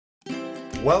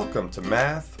Welcome to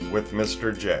Math with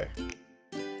Mr. J.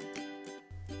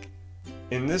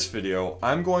 In this video,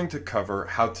 I'm going to cover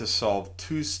how to solve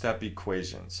two-step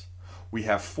equations. We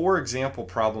have 4 example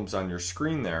problems on your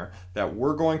screen there that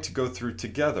we're going to go through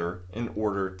together in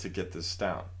order to get this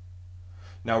down.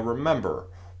 Now remember,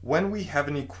 when we have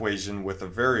an equation with a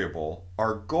variable,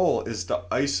 our goal is to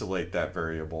isolate that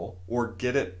variable or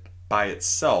get it by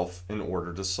itself in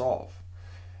order to solve.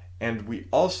 And we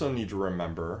also need to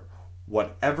remember,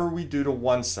 whatever we do to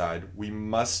one side, we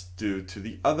must do to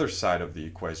the other side of the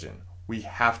equation. We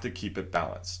have to keep it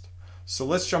balanced. So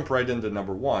let's jump right into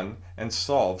number 1 and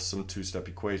solve some two-step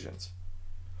equations.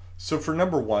 So for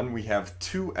number 1, we have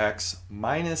 2x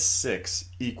minus 6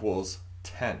 equals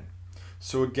 10.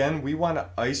 So again, we want to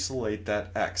isolate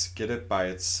that x, get it by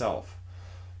itself.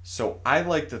 So I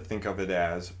like to think of it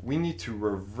as we need to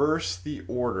reverse the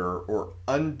order or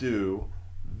undo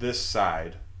this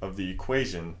side of the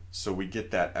equation so we get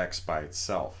that x by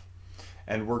itself.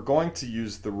 And we're going to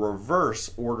use the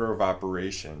reverse order of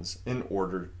operations in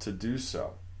order to do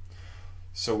so.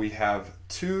 So we have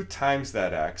 2 times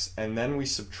that x and then we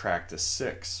subtract a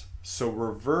 6. So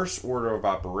reverse order of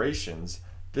operations,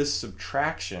 this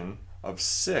subtraction of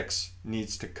 6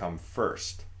 needs to come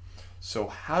first. So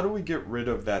how do we get rid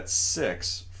of that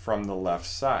 6 from the left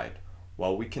side?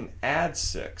 Well, we can add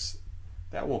 6.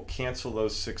 That will cancel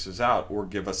those 6's out or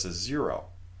give us a 0.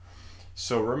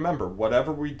 So remember,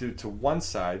 whatever we do to one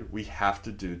side, we have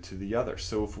to do to the other.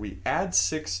 So if we add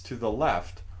 6 to the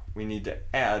left, we need to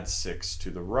add 6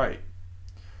 to the right.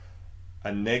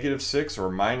 A negative 6 or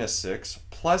minus 6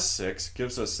 plus 6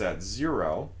 gives us that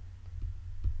 0,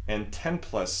 and 10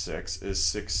 plus 6 is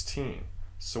 16.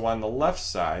 So on the left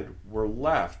side, we're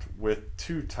left with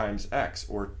 2 times x,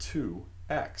 or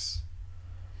 2x.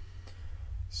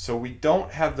 So we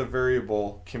don't have the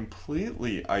variable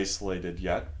completely isolated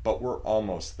yet, but we're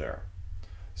almost there.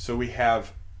 So we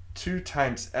have 2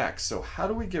 times x. So how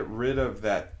do we get rid of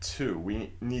that 2?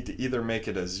 We need to either make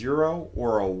it a 0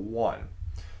 or a 1.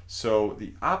 So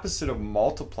the opposite of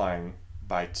multiplying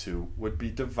by 2 would be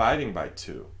dividing by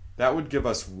 2. That would give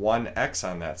us 1x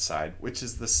on that side, which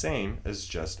is the same as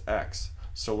just x.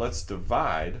 So let's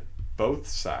divide both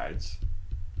sides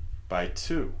by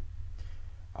 2.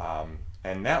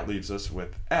 And that leaves us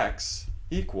with x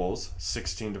equals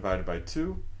 16 divided by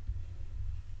 2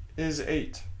 is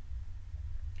 8.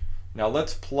 Now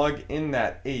let's plug in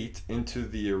that 8 into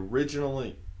the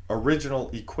original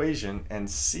equation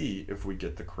and see if we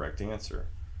get the correct answer.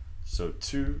 So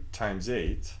 2 times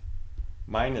 8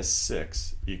 minus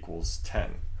 6 equals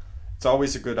 10. It's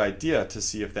always a good idea to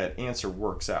see if that answer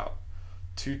works out.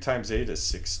 2 times 8 is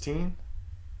 16.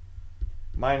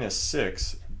 Minus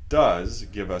 6 does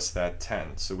give us that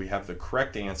 10. So we have the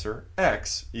correct answer,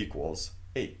 x equals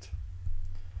 8.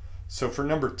 So for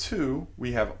number 2,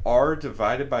 we have r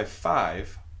divided by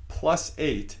 5 plus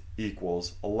 8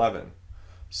 equals 11.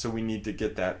 So we need to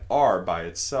get that r by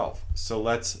itself. So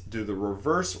let's do the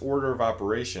reverse order of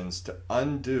operations to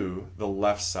undo the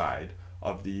left side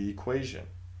of the equation.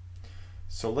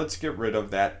 So let's get rid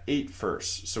of that 8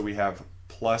 first. So we have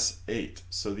plus 8.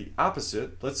 So the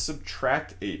opposite, let's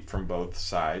subtract 8 from both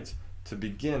sides to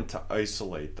begin to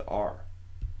isolate the r.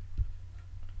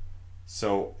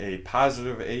 So a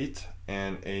positive 8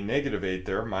 and a negative 8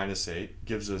 there, minus 8,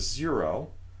 gives us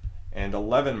 0, and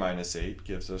 11 minus 8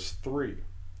 gives us 3.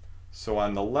 So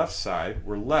on the left side,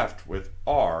 we're left with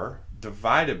r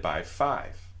divided by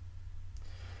 5.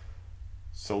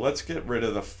 So let's get rid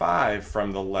of the 5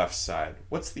 from the left side.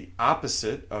 What's the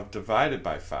opposite of divided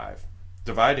by 5?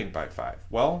 Dividing by 5?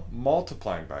 Well,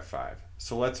 multiplying by 5.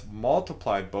 So let's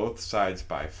multiply both sides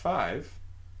by 5,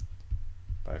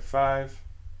 by 5,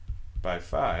 by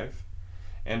 5,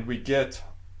 and we get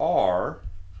r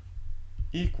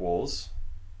equals,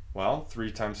 well,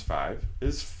 3 times 5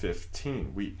 is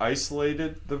 15. We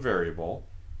isolated the variable,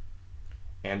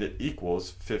 and it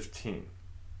equals 15.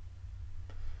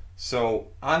 So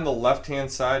on the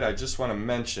left-hand side, I just want to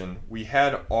mention, we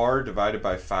had r divided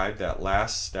by 5, that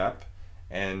last step,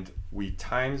 and we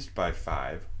times by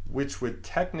 5, which would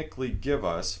technically give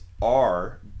us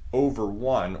r over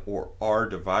 1, or r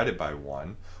divided by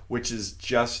 1, which is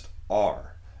just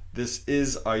r. This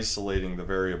is isolating the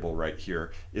variable right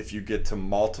here if you get to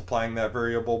multiplying that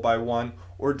variable by 1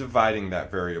 or dividing that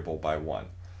variable by 1.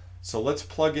 So let's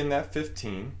plug in that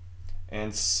 15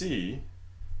 and see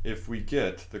if we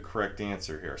get the correct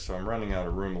answer here. So I'm running out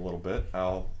of room a little bit.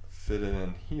 I'll fit it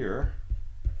in here.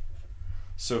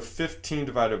 So 15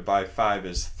 divided by 5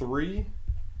 is 3.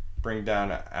 Bring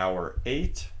down our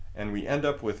 8, and we end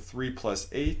up with 3 plus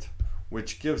 8,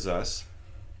 which gives us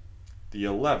the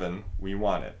 11 we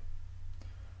wanted.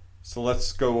 So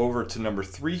let's go over to number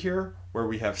 3 here, where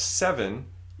we have 7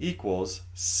 equals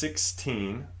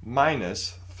 16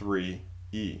 minus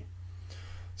 3e.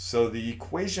 So the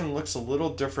equation looks a little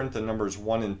different than numbers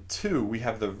 1 and 2. We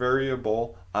have the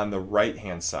variable on the right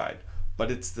hand side,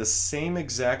 but it's the same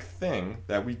exact thing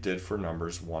that we did for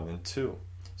numbers 1 and 2.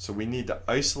 So we need to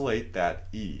isolate that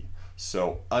e.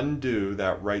 So undo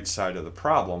that right side of the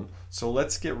problem. So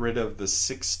let's get rid of the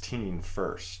 16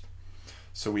 first.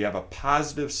 So we have a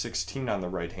positive 16 on the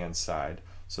right hand side.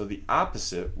 So the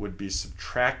opposite would be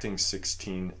subtracting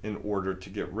 16 in order to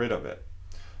get rid of it.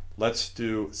 Let's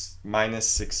do minus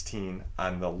 16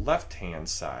 on the left hand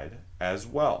side as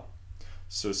well.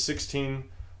 So 16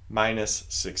 minus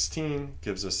 16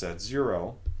 gives us that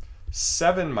 0.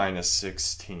 7 minus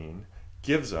 16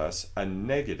 gives us a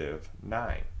negative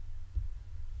 9.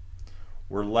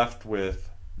 We're left with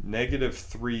negative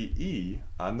 3e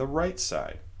on the right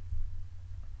side.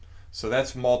 So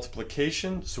that's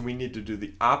multiplication, so we need to do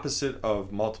the opposite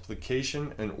of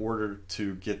multiplication in order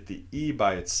to get the e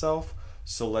by itself.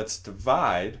 So let's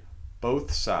divide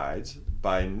both sides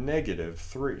by negative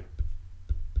 3.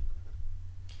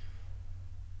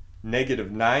 Negative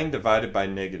 9 divided by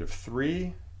negative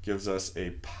 3 gives us a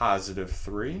positive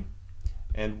 3.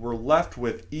 And we're left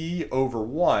with e over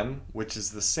 1, which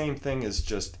is the same thing as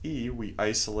just e. We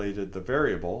isolated the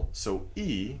variable, so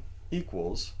e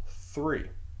equals 3.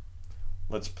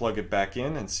 Let's plug it back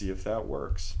in and see if that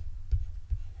works.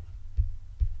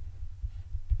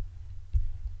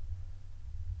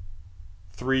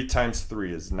 Three times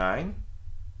 3 is 9.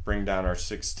 Bring down our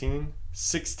 16.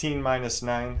 16 minus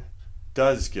 9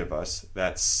 does give us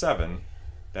that 7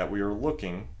 that we were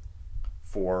looking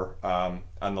for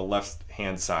on the left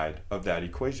hand side of that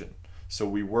equation. So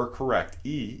we were correct.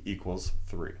 E equals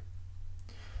 3.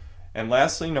 And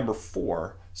lastly, number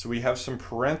 4. So we have some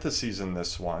parentheses in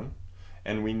this one,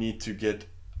 and we need to get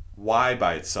y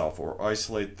by itself, or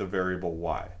isolate the variable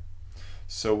y.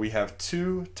 So we have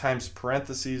 2 times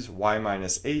parentheses y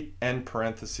minus 8 end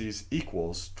parentheses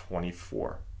equals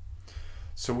 24.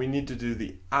 So we need to do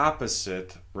the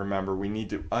opposite. Remember, we need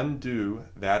to undo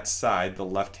that side, the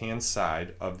left-hand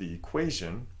side of the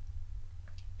equation,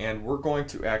 and we're going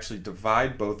to actually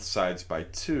divide both sides by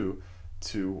 2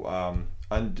 to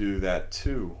undo that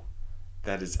 2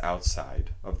 that is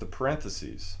outside of the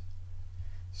parentheses.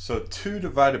 So 2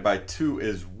 divided by 2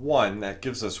 is 1. That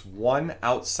gives us 1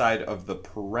 outside of the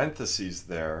parentheses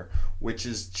there, which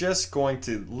is just going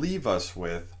to leave us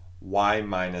with y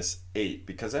minus 8,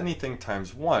 because anything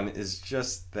times 1 is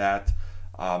just that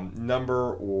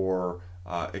number or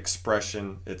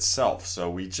expression itself. So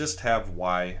we just have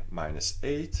y minus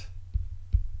 8.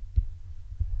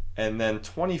 And then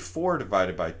 24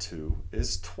 divided by 2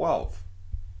 is 12.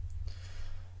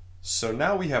 So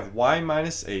now we have y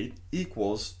minus 8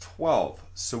 equals 12.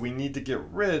 So we need to get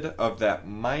rid of that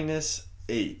minus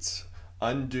 8.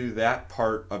 Undo that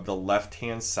part of the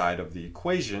left-hand side of the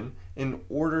equation in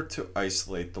order to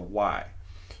isolate the y.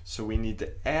 So we need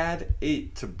to add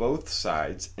 8 to both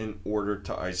sides in order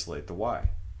to isolate the y.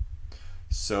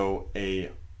 So a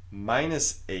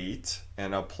minus 8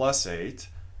 and a plus 8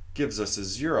 gives us a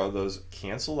 0. Those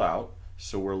cancel out.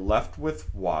 So we're left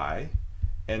with y.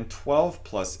 And 12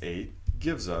 plus 8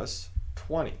 gives us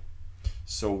 20.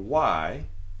 So y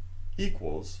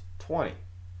equals 20.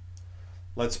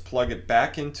 Let's plug it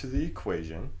back into the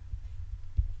equation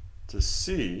to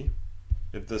see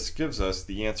if this gives us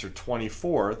the answer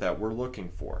 24 that we're looking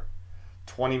for.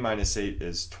 20 minus 8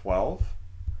 is 12.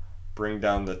 Bring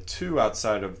down the 2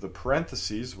 outside of the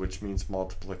parentheses, which means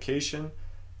multiplication,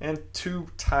 and 2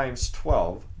 times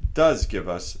 12 does give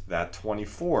us that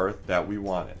 24 that we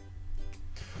wanted.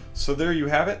 So there you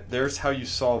have it. There's how you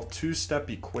solve two-step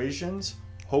equations.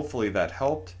 Hopefully that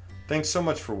helped. Thanks so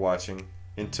much for watching.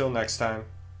 Until next time,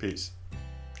 peace.